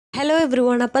Hello every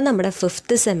one. അപ്പം നമ്മുടെ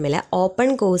 5th സെമ്മിലെ open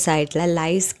course ആയിട്ടുള്ള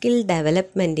ലൈഫ് സ്കിൽ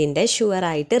ഡെവലപ്മെൻറ്റിൻ്റെ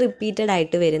ഷുവറായിട്ട് റിപ്പീറ്റഡ്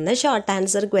ആയിട്ട് വരുന്ന ഷോർട്ട്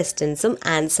ആൻസർ ക്വസ്റ്റ്യൻസും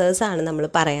ആൻസേഴ്സാണ് നമ്മൾ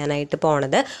പറയാനായിട്ട്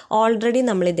പോണത്. ഓൾറെഡി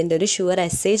നമ്മൾ ഇതിൻ്റെ ഒരു ഷുവർ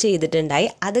എസ്സേ ചെയ്തിട്ടുണ്ടായി.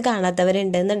 അത്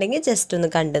കാണാത്തവരുണ്ടെന്നുണ്ടെങ്കിൽ ജസ്റ്റ് ഒന്ന്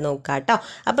കണ്ടു നോക്കാം കേട്ടോ.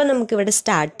 അപ്പം നമുക്കിവിടെ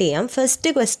സ്റ്റാർട്ട് ചെയ്യാം.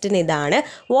 ഫസ്റ്റ് ക്വസ്റ്റ്യൻ ഇതാണ്: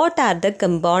 what are the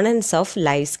components of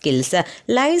life skills?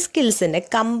 Life സ്കിൽസിൻ്റെ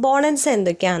components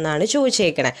എന്തൊക്കെയാണെന്നാണ്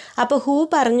ചോദിച്ചേക്കണേ. അപ്പോൾ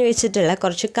പറഞ്ഞു വെച്ചിട്ടുള്ള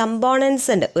കുറച്ച് കമ്പോണൻസ്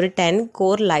ഉണ്ട്. ഒരു 10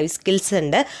 കോർ ലൈഫ് സ്കിൽസ്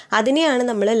ഉണ്ട്. അതിനെയാണ്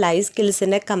നമ്മൾ ലൈഫ്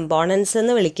സ്കിൽസിൻ്റെ കമ്പോണൻസ്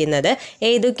എന്ന് വിളിക്കുന്നത്.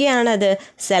 ഏതൊക്കെയാണത്?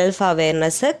 Self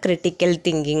awareness, critical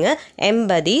thinking,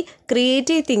 empathy,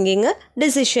 creative thinking,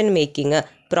 decision making,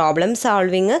 problem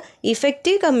solving,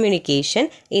 effective communication,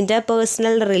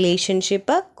 interpersonal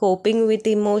relationship, coping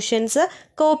വിത്ത് ഇമോഷൻസ്,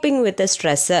 കോപ്പിംഗ് വിത്ത്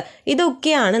സ്ട്രെസ്.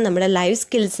 ഇതൊക്കെയാണ് നമ്മുടെ ലൈഫ്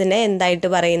സ്കിൽസിനെ എന്തായിട്ട്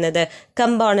പറയുന്നത്?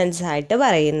 കമ്പോണൻസ് ആയിട്ട്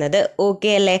പറയുന്നത്. ഓക്കെ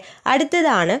അല്ലേ?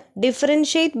 അടുത്തതാണ്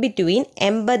differentiate between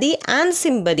empathy and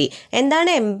sympathy.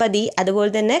 എന്താണ് എംപതി,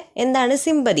 അതുപോലെ തന്നെ എന്താണ്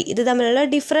സിമ്പതി? ഇത് തമ്മിലുള്ള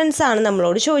ഡിഫറൻസ് ആണ്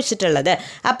നമ്മളോട് ചോദിച്ചിട്ടുള്ളത്.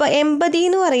 അപ്പോൾ എംപതി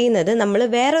എന്ന് പറയുന്നത് നമ്മൾ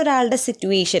വേറൊരാളുടെ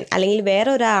സിറ്റുവേഷൻ അല്ലെങ്കിൽ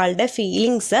വേറൊരാളുടെ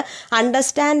ഫീലിങ്സ്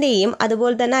അണ്ടർസ്റ്റാൻഡ് ചെയ്യും,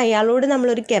 അതുപോലെ തന്നെ അയാളോട്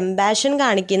നമ്മളൊരു കമ്പാഷൻ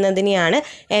കാണിക്കുന്നതിനെയാണ്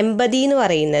എംപതി എന്ന്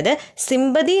പറയുന്നത്.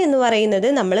 സിമ്പതി എന്ന് പറയുന്നത്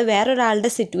നമ്മൾ വേറൊരാളുടെ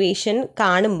സിറ്റുവേഷൻ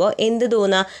കാണുമ്പോൾ എന്ത്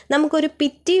തോന്നുക? നമുക്കൊരു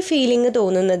പിറ്റി ഫീലിംഗ്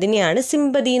തോന്നുന്നതിനെയാണ്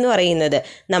സിമ്പതി എന്ന് പറയുന്നത്.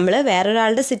 നമ്മൾ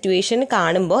വേറൊരാളുടെ സിറ്റുവേഷൻ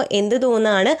കാണുമ്പോൾ എന്ത്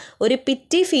തോന്നുകയാണ്? ഒരു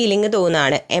പിറ്റി ഫീലിംഗ്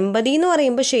തോന്നുകയാണ്. എംപതി എന്ന്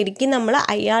പറയുമ്പോൾ ശരിക്കും നമ്മൾ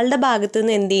അയാളുടെ ഭാഗത്ത്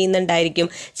നിന്ന് എന്ത് ചെയ്യുന്നുണ്ടായിരിക്കും?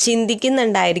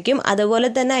 ചിന്തിക്കുന്നുണ്ടായിരിക്കും, അതുപോലെ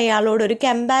തന്നെ അയാളോടൊരു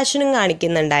കമ്പാഷനും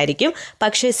കാണിക്കുന്നുണ്ടായിരിക്കും.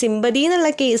 പക്ഷേ സിമ്പതി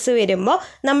എന്നുള്ള കേസ് വരുമ്പോൾ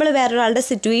നമ്മൾ വേറൊരാളുടെ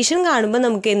സിറ്റുവേഷൻ കാണുമ്പോൾ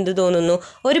നമുക്ക് എന്ത് തോന്നുന്നു?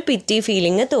 ഒരു പിറ്റി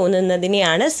ഫീലിംഗ്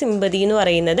തോന്നുന്നതിനെയാണ് സിമ്പതി എന്ന്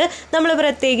പറയുന്നത്. നമ്മൾ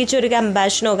പ്രത്യേകിച്ച് ഒരു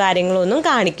കമ്പാഷനോ കാര്യങ്ങളോ ഒന്നും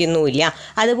കാണിക്കുന്നുമില്ല.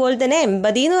 അതുപോലെ തന്നെ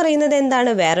എംപതി എന്ന് പറയുന്നത് എന്താണ്?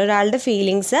 വേറൊരാളുടെ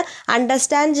ഫീലിങ്സ്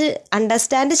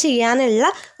അണ്ടർസ്റ്റാൻഡ് ചെയ്യാനുള്ള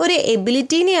ഒരു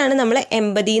എബിലിറ്റീനെയാണ് നമ്മൾ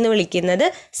എംപതി എന്ന് വിളിക്കുന്നത്.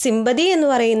 സിമ്പതി എന്ന്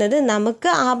പറയുന്നത് നമുക്ക്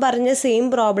ആ പറഞ്ഞ സെയിം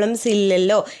പ്രോബ്ലംസ്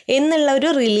ഇല്ലല്ലോ എന്നുള്ള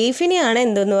ഒരു റിലീഫിനെയാണ്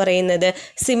എന്തെന്ന് പറയുന്നത്?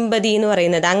 സിമ്പതി എന്ന്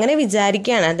പറയുന്നത്. അങ്ങനെ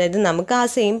വിചാരിക്കുകയാണ്, അതായത് നമുക്ക് ആ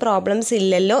സെയിം പ്രോബ്ലംസ്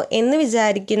ഇല്ലല്ലോ എന്ന്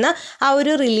വിചാരിക്കുന്ന ആ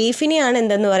ഒരു റിലീഫിനെയാണ്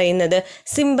എന്തെന്ന് പറയുന്നത്?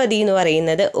 സിമ്പതി എന്ന്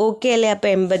പറയുന്നത്. ഓക്കെ അല്ലേ?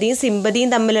 അപ്പോൾ എംപതിയും സിമ്പതിയും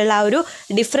തമ്മിലുള്ള ആ ഒരു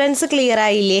ഡിഫറൻസ് ക്ലിയർ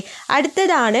ആയില്ലേ?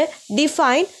 അടുത്തതാണ്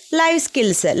ഡിഫൈൻ ലൈഫ്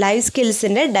സ്കിൽസ്. ലൈഫ്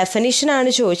സ്കിൽസിൻ്റെ ഡെഫിനിഷനാണ്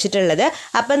ചോദിച്ചിട്ടുള്ളത്.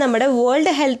 അപ്പോൾ നമ്മുടെ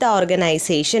വേൾഡ് ഹെൽത്ത്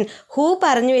ഓർഗനൈസേഷൻ ഹു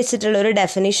പറഞ്ഞു വെച്ചിട്ടുള്ള ഒരു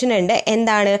ഡെഫിനിഷൻ ഉണ്ട്.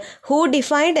 എന്താണ്? Who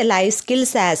defined life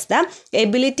skills as the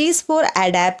abilities four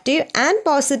adaptive and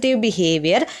positive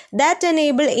behaviour that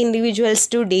enable individuals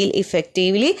to deal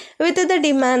effectively with the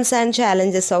demands and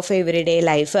challenges of everyday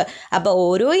life. അപ്പോൾ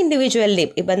ഓരോ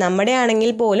ഇൻഡിവിജ്വലിൻ്റെയും, ഇപ്പം നമ്മുടെ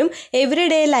ആണെങ്കിൽ പോലും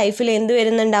എവറിഡേ ലൈഫിൽ എന്ത്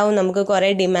വരുന്നുണ്ടാവും? നമുക്ക്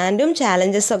കുറേ ഡിമാൻഡും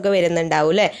ചാലഞ്ചസും ഒക്കെ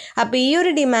വരുന്നുണ്ടാവും അല്ലേ? അപ്പോൾ ഈ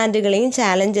ഒരു ഡിമാൻഡുകളെയും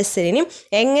ചാലഞ്ചസിനെയും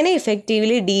എങ്ങനെ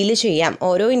ഇഫക്റ്റീവ്ലി ഡീല് ചെയ്യാം,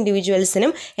 ഓരോ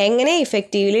ഇൻഡിവിജ്വൽസിനും എങ്ങനെ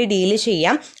ഇഫക്റ്റീവ്ലി ഡീല്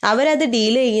ചെയ്യാം, അവരത്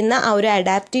ഡീൽ ചെയ്യുന്ന ആ ഒരു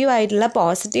അഡാപ്റ്റീവ് ആയിട്ടുള്ള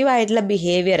പോസിറ്റീവ് ആയിട്ടുള്ള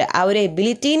ബിഹേവിയർ, ആ ഒരു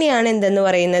എബിലിറ്റീനെയാണ് എന്തെന്ന്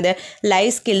പറയുന്നത്?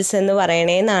 ലൈഫ് സ്കിൽസ് എന്ന്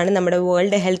പറയണേന്നാണ് നമ്മുടെ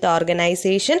വേൾഡ് ഹെൽത്ത്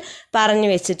ഓർഗനൈസേഷൻ പറഞ്ഞു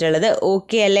വെച്ചിട്ടുള്ളത്.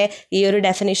 ഓക്കെ അല്ലേ? ഈ ഒരു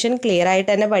ഡെഫിനിഷൻ ക്ലിയർ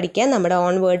ആയിട്ട് തന്നെ പഠിക്കാൻ, നമ്മുടെ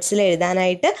ഓൺ വേർഡ്സിൽ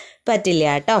എഴുതാനായിട്ട് പറ്റില്ല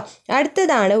കേട്ടോ.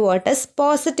 അടുത്തതാണ് വാട്ട് ഈസ്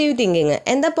പോസിറ്റീവ് തിങ്കിങ്.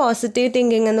 എന്താ പോസിറ്റീവ്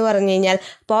തിങ്കിങ് എന്ന് പറഞ്ഞു കഴിഞ്ഞാൽ?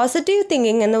 പോസിറ്റീവ്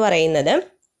തിങ്കിങ് എന്ന് പറയുന്നത്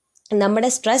നമ്മുടെ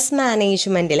സ്ട്രെസ്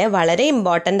മാനേജ്മെൻറ്റിലെ വളരെ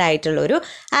ഇമ്പോർട്ടൻ്റ് ആയിട്ടുള്ളൊരു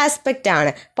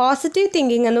ആസ്പെക്റ്റാണ്. പോസിറ്റീവ്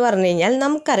തിങ്കിങ് എന്ന് പറഞ്ഞു കഴിഞ്ഞാൽ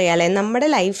നമുക്കറിയാമല്ലേ, നമ്മുടെ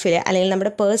ലൈഫിൽ അല്ലെങ്കിൽ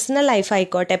നമ്മുടെ പേഴ്സണൽ ലൈഫ്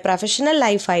ആയിക്കോട്ടെ, പ്രൊഫഷണൽ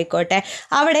ലൈഫ് ആയിക്കോട്ടെ,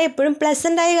 അവിടെ എപ്പോഴും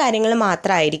പ്ലസൻ്റായ കാര്യങ്ങൾ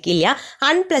മാത്രമായിരിക്കില്ല,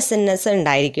 അൺപ്ലസൻറ്റ്നെസ്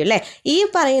ഉണ്ടായിരിക്കും അല്ലേ? ഈ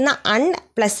പറയുന്ന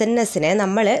അൺപ്ലസൻറ്റ്നെസ്സിനെ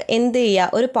നമ്മൾ എന്ത്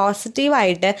ചെയ്യുക? ഒരു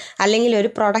പോസിറ്റീവായിട്ട് അല്ലെങ്കിൽ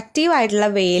ഒരു പ്രൊഡക്റ്റീവായിട്ടുള്ള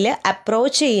വേയിൽ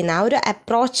അപ്രോച്ച് ചെയ്യുന്ന ആ ഒരു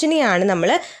അപ്രോച്ചിനെയാണ്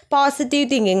നമ്മൾ പോസിറ്റീവ്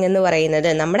തിങ്കിങ് എന്ന് പറയുന്നത്.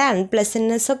 നമ്മുടെ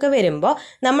അൺപ്ലസൻറ്റ്നെസ് ഒക്കെ വരുമ്പോൾ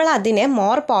നമ്മൾ അതിനെ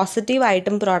മോർ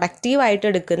പോസിറ്റീവായിട്ടും പ്രൊഡക്റ്റീവായിട്ടും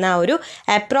എടുക്കുന്ന ആ ഒരു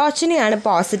അപ്രോച്ചിനെയാണ്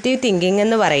പോസിറ്റീവ് തിങ്കിങ്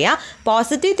എന്ന് പറയുക.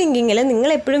 പോസിറ്റീവ് തിങ്കിങ്ങിൽ നിങ്ങൾ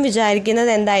എപ്പോഴും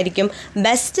വിചാരിക്കുന്നത് എന്തായിരിക്കും?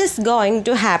 Best is going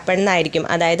to happen എന്നായിരിക്കും.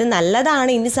 അതായത്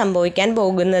നല്ലതാണ് ഇനി സംഭവിക്കാൻ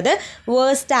പോകുന്നത്,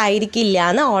 വേഴ്സ്റ്റ് ആയിരിക്കില്ല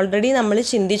എന്ന് ഓൾറെഡി നമ്മൾ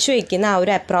ചിന്തിച്ചു വയ്ക്കുന്ന ആ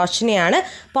ഒരു അപ്രോച്ചിനെയാണ്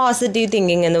പോസിറ്റീവ്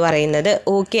തിങ്കിങ് എന്ന് പറയുന്നത്.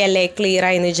 ഓക്കെ അല്ലേ? ക്ലിയർ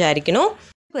ആയി എന്ന് വിചാരിക്കുന്നു.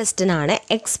 ക്വസ്റ്റ്യൻ ആണ്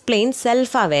explain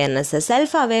self awareness.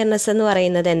 Self awareness എന്ന്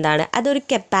പറയുന്നത് എന്താണ്? അതൊരു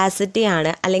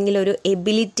കപ്പാസിറ്റിയാണ് അല്ലെങ്കിൽ ഒരു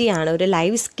എബിലിറ്റിയാണ്, ഒരു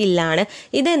ലൈഫ് സ്കില്ലാണ്.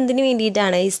 ഇത് എന്തിനു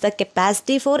വേണ്ടിയിട്ടാണ്? Is the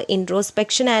capacity four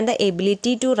introspection and the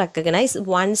ability to recognise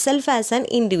one self as an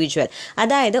individual.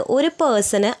 അതായത് ഒരു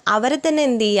പേഴ്സണ് അവരെ തന്നെ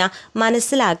എന്ത് ചെയ്യുക?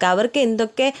 മനസ്സിലാക്കുക, അവർക്ക്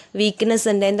എന്തൊക്കെ വീക്ക്നെസ്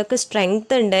ഉണ്ട്, എന്തൊക്കെ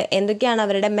സ്ട്രെങ്ത് ഉണ്ട്, എന്തൊക്കെയാണ്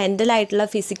അവരുടെ മെൻ്റലായിട്ടുള്ള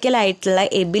ഫിസിക്കലായിട്ടുള്ള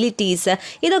എബിലിറ്റീസ്,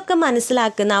 ഇതൊക്കെ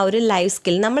മനസ്സിലാക്കുന്ന ആ ഒരു ലൈഫ്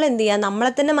സ്കിൽ നമ്മൾ എന്ത് ചെയ്യുക?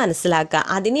 നമ്മളെ തന്നെ മനസ്സിലാക്കുക.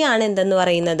 അതിനെയാണ് എന്തെന്ന്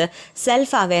പറയുന്നത്,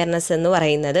 സെൽഫ് അവെയർനെസ് എന്ന്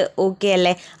പറയുന്നത്. ഓക്കെ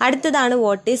അല്ലേ? അടുത്തതാണ്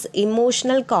what is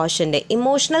emotional quotient.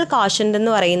 Emotional quotient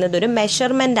എന്ന് പറയുന്നത് ഒരു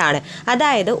മെഷർമെൻ്റ് ആണ്.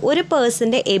 അതായത് ഒരു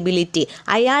പേഴ്സൻ്റെ എബിലിറ്റി,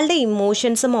 അയാളുടെ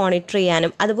ഇമോഷൻസ് മോണിറ്റർ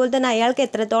ചെയ്യാനും അതുപോലെ തന്നെ അയാൾക്ക്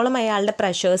എത്രത്തോളം അയാളുടെ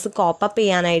പ്രഷേഴ്സ് കോപ്പപ്പ്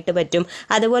ചെയ്യാനായിട്ട് പറ്റും,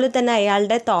 അതുപോലെ തന്നെ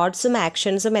അയാളുടെ തോട്ട്സും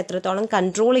ആക്ഷൻസും എത്രത്തോളം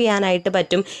കൺട്രോൾ ചെയ്യാനായിട്ട്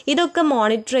പറ്റും, ഇതൊക്കെ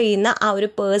മോണിറ്റർ ചെയ്യുന്ന ആ ഒരു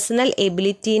പേഴ്സണൽ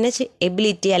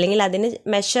എബിലിറ്റി അല്ലെങ്കിൽ അതിന്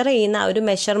മെഷർ ചെയ്യുന്ന ആ ഒരു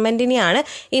മെഷർമെൻറ്റിനെയാണ്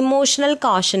ഇമോഷണൽ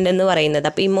കോഷ്യൻ്റ് എന്ന് പറയുന്നത്.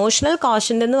 അപ്പോൾ ഇമോഷണൽ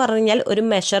കോഷ്യൻ്റ് എന്ന് പറഞ്ഞാൽ ഒരു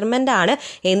മെഷർമെൻ്റ് ആണ്.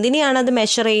 എന്തിനെയാണ് അത്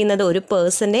മെഷർ ചെയ്യുന്നത്? ഒരു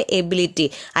പേഴ്സൻ്റെ എബിലിറ്റി,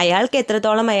 അയാൾക്ക്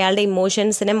എത്രത്തോളം അയാളുടെ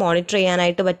ഇമോഷൻസിനെ മോണിറ്റർ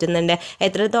ചെയ്യാനായിട്ട് പറ്റുന്നുണ്ട്,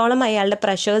 എത്രത്തോളം അയാളുടെ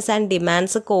പ്രഷേഴ്സ് ആൻഡ്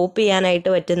ഡിമാൻഡ്സ് കോപ്പ് ചെയ്യാനായിട്ട്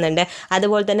പറ്റുന്നുണ്ട്,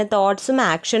 അതുപോലെ തന്നെ തോട്ട്സും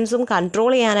ആക്ഷൻസും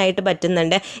കൺട്രോൾ ചെയ്യാനായിട്ട്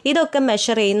പറ്റുന്നുണ്ട്. ഇതൊക്കെ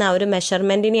മെഷർ ചെയ്യുന്ന ആ ഒരു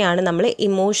മെഷർമെൻറ്റിനെയാണ് നമ്മൾ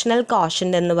ഇമോഷണൽ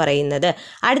കോഷ്യൻ്റ് എന്ന് പറയുന്നത്.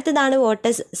 അടുത്തതാണ് what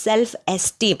is self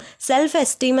esteem. Self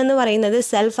esteem എന്ന് പറയുന്നത്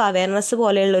സെൽഫ് അവെയർനെസ്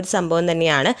പോലെയുള്ള ഒരു സംഭവം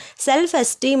തന്നെയാണ്. സെൽഫ്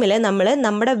എസ്റ്റീമിൽ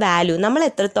നമ്മുടെ വാല്യൂ, നമ്മൾ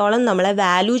എത്രത്തോളം നമ്മളെ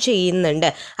വാല്യൂ ചെയ്യുന്നുണ്ട്,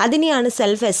 അതിനെയാണ്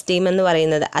സെൽഫ് എസ്റ്റീം എന്ന്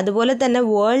പറയുന്നത്. അതുപോലെ തന്നെ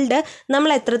വേൾഡ് നമ്മൾ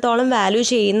എത്രത്തോളം വാല്യൂ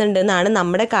ചെയ്യുന്നുണ്ടെന്നാണ്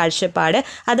നമ്മുടെ കാഴ്ചപ്പാട്.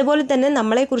 അതുപോലെ തന്നെ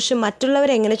നമ്മളെക്കുറിച്ച്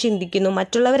മറ്റുള്ളവർ എങ്ങനെ ചിന്തിക്കുന്നു,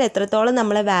 മറ്റുള്ളവർ എത്രത്തോളം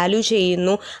നമ്മളെ വാല്യൂ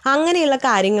ചെയ്യുന്നു, അങ്ങനെയുള്ള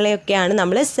കാര്യങ്ങളെയൊക്കെയാണ്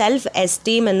നമ്മൾ സെൽഫ്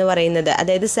എസ്റ്റീം എന്ന് പറയുന്നത്.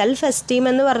 അതായത് സെൽഫ് എസ്റ്റീം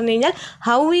എന്ന് പറഞ്ഞു കഴിഞ്ഞാൽ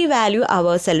how we value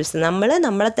our selves,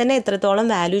 നമ്മളെ തന്നെ എത്രത്തോളം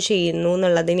വാല്യൂ ചെയ്യുന്നു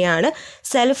എന്നുള്ളതിനെയാണ്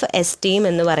സെൽഫ് എസ്റ്റീം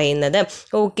എന്ന് പറയുന്നത്.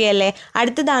 ഓക്കെ അല്ലേ?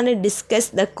 അടുത്തതാണ്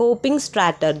discuss the coping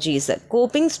strategies.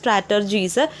 Coping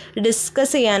strategies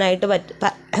discuss ചെയ്യാനായിട്ട്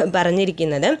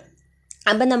പറഞ്ഞിരിക്കുന്നത്.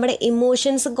 അപ്പം നമ്മുടെ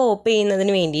ഇമോഷൻസ് കോപ്പ്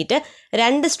ചെയ്യുന്നതിന് വേണ്ടിയിട്ട്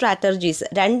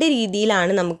രണ്ട്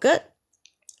രീതിയിലാണ് നമുക്ക്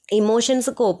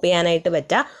ഇമോഷൻസ് കോപ്പ് ചെയ്യാനായിട്ട്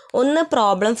പറ്റുക. ഒന്ന്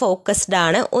പ്രോബ്ലം ഫോക്കസ്ഡ്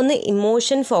ആണ്, ഒന്ന്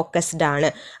ഇമോഷൻ ഫോക്കസ്ഡ് ആണ്.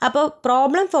 അപ്പോൾ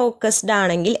പ്രോബ്ലം ഫോക്കസ്ഡ്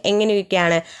ആണെങ്കിൽ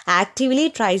എങ്ങനെയൊക്കെയാണ്? Actively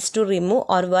tries to remove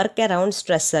or work around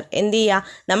stressor. എന്ത്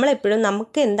ചെയ്യുക? നമ്മളെപ്പോഴും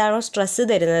നമുക്ക് എന്താണോ സ്ട്രെസ്സ്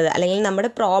തരുന്നത് അല്ലെങ്കിൽ നമ്മുടെ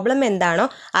പ്രോബ്ലം എന്താണോ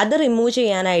അത് റിമൂവ്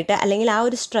ചെയ്യാനായിട്ട് അല്ലെങ്കിൽ ആ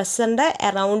ഒരു സ്ട്രെസ്സറിൻ്റെ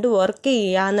അറൗണ്ട് വർക്ക്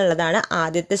ചെയ്യുക എന്നുള്ളതാണ്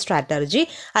ആദ്യത്തെ സ്ട്രാറ്റജി.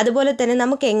 അതുപോലെ തന്നെ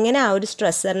നമുക്ക് എങ്ങനെ ആ ഒരു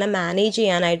സ്ട്രെസ്സറിനെ മാനേജ്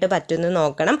ചെയ്യാനായിട്ട് പറ്റുമെന്ന്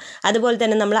നോക്കണം. അതുപോലെ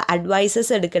തന്നെ നമ്മൾ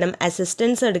അഡ്വൈസസ് എടുക്കണം,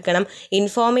 അസിസ്റ്റൻസ് എടുക്കണം,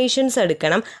 ഇൻഫോർമേഷൻസ്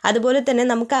എടുക്കണം. അതുപോലെ തന്നെ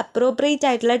നമുക്ക് അപ്രോപ്രിയേറ്റ്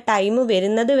ആയിട്ടുള്ള ടൈം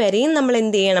വരുന്നത് വരെയും നമ്മൾ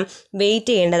എന്ത് ചെയ്യണം?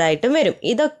 വെയിറ്റ് ചെയ്യേണ്ടതായിട്ടും വരും.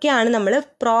 ഇതൊക്കെയാണ് നമ്മൾ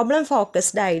പ്രോബ്ലം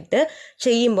ഫോക്കസ്ഡ് ആയിട്ട്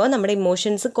ചെയ്യുമ്പോൾ നമ്മുടെ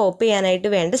ഇമോഷൻസ് കോപ്പ്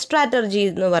ചെയ്യാനായിട്ട് വേണ്ട സ്ട്രാറ്റജി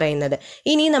എന്ന് പറയുന്നത്.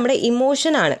 ഇനി നമ്മുടെ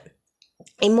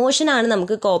ഇമോഷനാണ്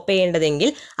നമുക്ക് കോപ്പ് ചെയ്യേണ്ടതെങ്കിൽ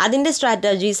അതിൻ്റെ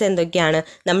സ്ട്രാറ്റജീസ് എന്തൊക്കെയാണ്?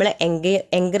 നമ്മൾ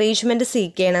എൻകറേജ്മെൻറ്റ്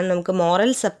സീക്ക് ചെയ്യണം, നമുക്ക്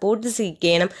മോറൽ സപ്പോർട്ട് സീക്ക്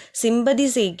ചെയ്യണം, സിമ്പതി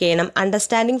സീക്ക് ചെയ്യണം,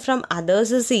 അണ്ടർസ്റ്റാൻഡിങ് ഫ്രം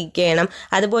അതേഴ്സ് സീക്ക് ചെയ്യണം.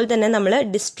 അതുപോലെ തന്നെ നമ്മൾ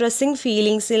ഡിസ്ട്രെസ്സിങ്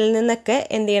ഫീലിങ്സിൽ നിന്നൊക്കെ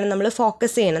എന്ത് ചെയ്യണം? നമ്മൾ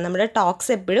ഫോക്കസ് ചെയ്യണം. നമ്മുടെ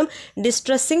ടോക്സ് എപ്പോഴും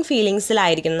ഡിസ്ട്രെസ്സിങ്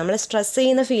ഫീലിങ്സിലായിരിക്കണം, നമ്മൾ സ്ട്രെസ്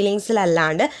ചെയ്യുന്ന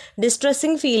ഫീലിങ്സിലല്ലാണ്ട്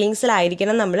ഡിസ്ട്രെസ്സിങ്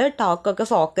ഫീലിങ്സിലായിരിക്കണം നമ്മൾ ടോക്കൊക്കെ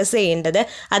ഫോക്കസ് ചെയ്യേണ്ടത്.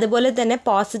 അതുപോലെ തന്നെ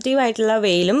പോസിറ്റീവായിട്ടുള്ള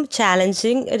വേയിലും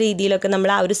ചാലഞ്ചിങ് രീതിയിലൊക്കെ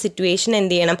നമ്മൾ ആ ഒരു സിറ്റുവേഷൻ എന്ത്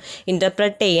ചെയ്യണം?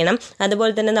 ഇൻ്റർപ്രറ്റ് ചെയ്യണം.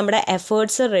 അതുപോലെ തന്നെ നമ്മുടെ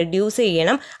എഫേർട്സ് റെഡ്യൂസ്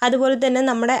ചെയ്യണം. അതുപോലെ തന്നെ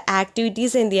നമ്മുടെ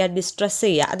ആക്ടിവിറ്റീസ് എന്ത് ചെയ്യുക? ഡിസ്ട്രെസ്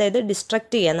ചെയ്യുക, അതായത്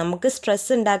ഡിസ്ട്രക്റ്റ് ചെയ്യുക. നമുക്ക് സ്ട്രെസ്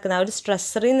ഉണ്ടാക്കുന്ന ആ ഒരു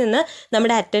സ്ട്രെസ്സറിൽ നിന്ന്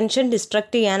നമ്മുടെ അറ്റൻഷൻ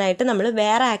ഡിസ്ട്രക്റ്റ് ചെയ്യാനായിട്ട് നമ്മൾ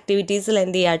വേറെ ആക്ടിവിറ്റീസിൽ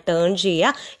എന്ത് ചെയ്യുക? ടേൺ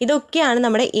ചെയ്യുക. ഇതൊക്കെയാണ്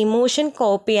നമ്മുടെ ഇമോഷൻ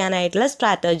കോപ്പ് ചെയ്യാനായിട്ടുള്ള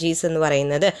സ്ട്രാറ്റജീസ് എന്ന്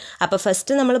പറയുന്നത്. അപ്പോൾ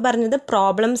ഫസ്റ്റ് നമ്മൾ പറഞ്ഞത്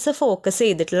പ്രോബ്ലംസ് ഫോക്കസ്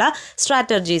ചെയ്തിട്ടുള്ള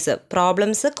സ്ട്രാറ്റജീസ്,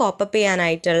 പ്രോബ്ലംസ് കോപ്പപ്പ്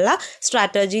ചെയ്യാനായിട്ടുള്ള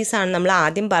സ്ട്രാറ്റജീസാണ് നമ്മൾ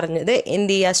ആദ്യം പറഞ്ഞത്.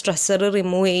 എന്ത് ചെയ്യുക? സ്ട്രെസ്സർ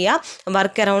റിമൂവ് ചെയ്യുക,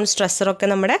 വർക്ക് അറൗണ്ട് സ്ട്രെസ്സറൊക്കെ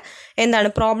നമ്മുടെ എന്താണ്?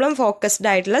 പ്രോബ്ലം ഫോക്കസ്ഡ്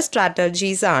ആയിട്ടുള്ള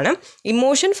സ്ട്രാറ്റജീസ് ആണ്.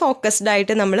 ഇമോഷൻ ഫോക്കസ്ഡ്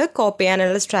ആയിട്ട് നമ്മൾ കോപ്പ്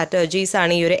ചെയ്യാനുള്ള സ്ട്രാറ്റജീസ്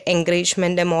ആണ് ഈ ഒരു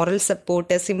encouragement, moral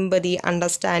support, sympathy,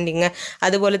 understanding.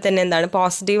 അതുപോലെ തന്നെ എന്താണ്?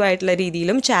 പോസിറ്റീവായിട്ടുള്ള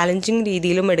രീതിയിലും ചാലഞ്ചിങ്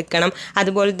രീതിയിലും എടുക്കണം.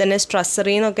 അതുപോലെ തന്നെ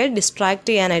സ്ട്രെസ്സറിൽ നിന്നൊക്കെ ഡിസ്ട്രാക്ട്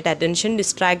ചെയ്യാനായിട്ട്, അറ്റൻഷൻ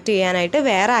ഡിസ്ട്രാക്ട് ചെയ്യാനായിട്ട്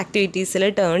വേറെ ആക്ടിവിറ്റീസിൽ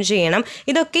ടേൺ ചെയ്യണം.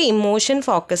 ഇതൊക്കെ ഇമോഷൻ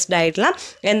ഫോക്കസ്ഡ് ആയിട്ടുള്ള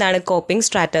എന്താണ്? കോപ്പിംഗ്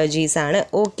സ്ട്രാറ്റജീസ് ആണ്.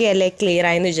 ഓക്കെ അല്ലേ? ക്ലിയർ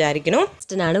ആയെന്ന്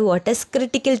വിചാരിക്കുന്നു. ാണ് what is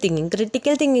critical thinking.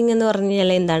 Critical thinking എന്ന് പറഞ്ഞു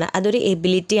കഴിഞ്ഞാൽ എന്താണ്? അതൊരു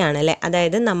എബിലിറ്റി ആണ് അല്ലേ?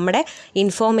 അതായത് നമ്മുടെ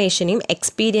ഇൻഫോർമേഷനെയും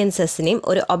എക്സ്പീരിയൻസസിനെയും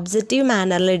ഒരു ഒബ്ജക്റ്റീവ്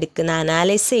മാനറിൽ എടുക്കുന്ന,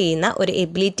 അനാലൈസ് ചെയ്യുന്ന ഒരു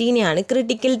എബിലിറ്റീനെയാണ്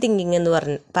ക്രിട്ടിക്കൽ തിങ്കിങ് എന്ന്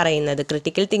പറയുന്നത്.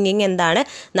 ക്രിട്ടിക്കൽ തിങ്കിങ് എന്താണ്?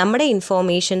 നമ്മുടെ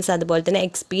ഇൻഫോർമേഷൻസ് അതുപോലെ തന്നെ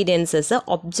എക്സ്പീരിയൻസസ്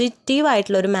ഒബ്ജക്റ്റീവ്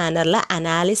ആയിട്ടുള്ള ഒരു മാനറിൽ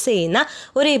അനാലൈസ് ചെയ്യുന്ന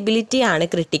ഒരു എബിലിറ്റിയാണ്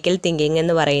ക്രിട്ടിക്കൽ തിങ്കിങ്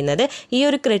എന്ന് പറയുന്നത്. ഈ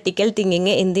ഒരു ക്രിട്ടിക്കൽ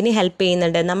തിങ്കിങ് എന്തിന് ഹെൽപ്പ്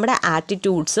ചെയ്യുന്നുണ്ട്? നമ്മുടെ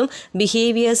ആറ്റിറ്റ്യൂഡ്സും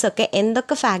ബിഹേവിയേഴ്സൊക്കെ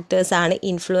എന്തൊക്കെ ഫാക്ടേഴ്സാണ്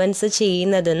ഇൻഫ്ലുവൻസ്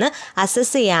ചെയ്യുന്നതെന്ന്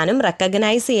അസസ് ചെയ്യാനും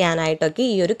റെക്കഗ്നൈസ് ചെയ്യാനായിട്ടൊക്കെ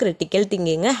ഈ ഒരു ക്രിട്ടിക്കൽ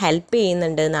തിങ്കിങ് ഹെൽപ്പ്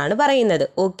ചെയ്യുന്നുണ്ട് എന്നാണ് പറയുന്നത്.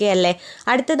 ഓക്കെ അല്ലേ?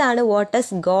 അടുത്തതാണ് what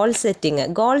is goal setting.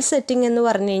 Goal setting എന്ന്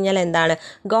പറഞ്ഞു കഴിഞ്ഞാൽ എന്താണ്?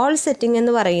 ഗോൾ സെറ്റിംഗ്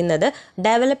എന്ന് പറയുന്നത്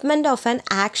development of an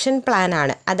action plan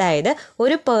ആണ്. അതായത്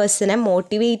ഒരു പേഴ്സണെ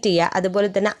മോട്ടിവേറ്റ് ചെയ്യുക, അതുപോലെ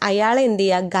തന്നെ അയാളെ എന്ത്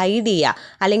ചെയ്യുക, ഗൈഡ് ചെയ്യുക,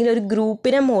 അല്ലെങ്കിൽ ഒരു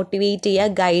ഗ്രൂപ്പിനെ മോട്ടിവേറ്റ് ചെയ്യുക,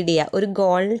 ഗൈഡ് ചെയ്യുക, ഒരു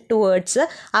ഗോൾ ടുവേർഡ്സ്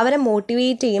അവരെ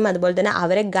മോട്ടിവേറ്റ് ചെയ്യും, അതുപോലെ തന്നെ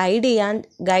അവരെ ഗൈഡ്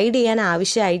ചെയ്യാൻ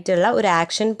ആവശ്യമായിട്ടുള്ള ഒരു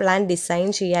ആക്ഷൻ പ്ലാൻ ഡിസൈൻ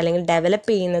ചെയ്യുക അല്ലെങ്കിൽ ഡെവലപ്പ്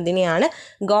ചെയ്യുന്നതിനെയാണ്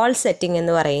ഗോൾ സെറ്റിംഗ്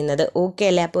എന്ന് പറയുന്നത്. ഓക്കെ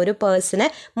അല്ലേ? അപ്പോൾ ഒരു പേഴ്സണെ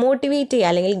മോട്ടിവേറ്റ് ചെയ്യുക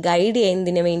അല്ലെങ്കിൽ ഗൈഡ്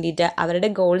ചെയ്യുന്നതിന് വേണ്ടിയിട്ട്, അവരുടെ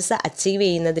ഗോൾസ് അച്ചീവ്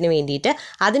ചെയ്യുന്നതിന് വേണ്ടിയിട്ട്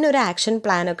അതിനൊരു ആക്ഷൻ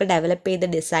പ്ലാനൊക്കെ ഡെവലപ്പ് ചെയ്ത്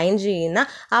ഡിസൈൻ ചെയ്യുന്ന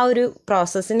ആ ഒരു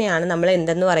പ്രോസസ്സിനെയാണ് നമ്മൾ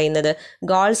എന്തെന്ന് പറയുന്നത്?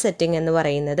 ഗോൾ സെറ്റിംഗ് എന്ന്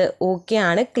പറയുന്നത്. ഓക്കെ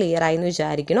ആണ്? ക്ലിയർ ആയി എന്ന്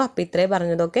വിചാരിക്കുന്നു. അപ്പോൾ ഇത്രയും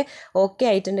പറഞ്ഞതൊക്കെ ഓക്കെ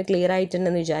ആയിട്ടുണ്ട്, ക്ലിയർ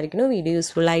ആയിട്ടുണ്ടെന്ന് വിചാരിക്കുന്നു. വീഡിയോ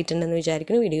യൂസ്ഫുൾ ആയിട്ടുണ്ടെന്ന്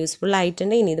വിചാരിക്കുന്നു. വീഡിയോ യൂസ്ഫുൾ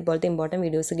ആയിട്ടുണ്ട്. ഇനി ഇതുപോലത്തെ ഇമ്പോർട്ടൻറ്റ്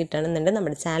വീഡിയോസ് കിട്ടണമെന്നുണ്ട്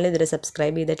നമ്മുടെ ചാനൽ ഇതുവരെ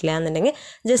സബ്സ്ക്രൈബ് ചെയ്തിട്ടില്ല എന്നുണ്ടെങ്കിൽ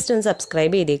ജസ്റ്റ് ഒന്ന്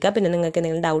സബ്സ്ക്രൈബ് ചെയ്തേക്കുക. പിന്നെ നിങ്ങൾക്ക്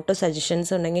എന്തെങ്കിലും ഡൗട്ടോ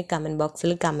സജഷൻസ് ഉണ്ടെങ്കിൽ കമൻറ്റ്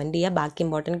ബോക്സിൽ കമൻറ്റ് ചെയ്യുക. ബാക്കി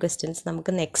ഇമ്പോർട്ടൻറ്റ് ക്വസ്റ്റ്യൻസ്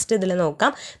നമുക്ക് നെക്സ്റ്റ് ഇതിൽ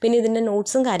നോക്കാം. പിന്നെ ഇതിൻ്റെ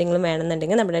നോട്ട്സും കാര്യങ്ങളും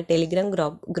വേണമെന്നുണ്ടെങ്കിൽ നമ്മുടെ ടെലിഗ്രാം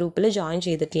ഗ്രൂപ്പിൽ ജോയിൻ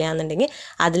ചെയ്തിട്ടില്ല എന്നുണ്ടെങ്കിൽ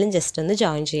അതിലും ജസ്റ്റ് ഒന്ന്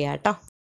ജോയിൻ ചെയ്യാം കേട്ടോ.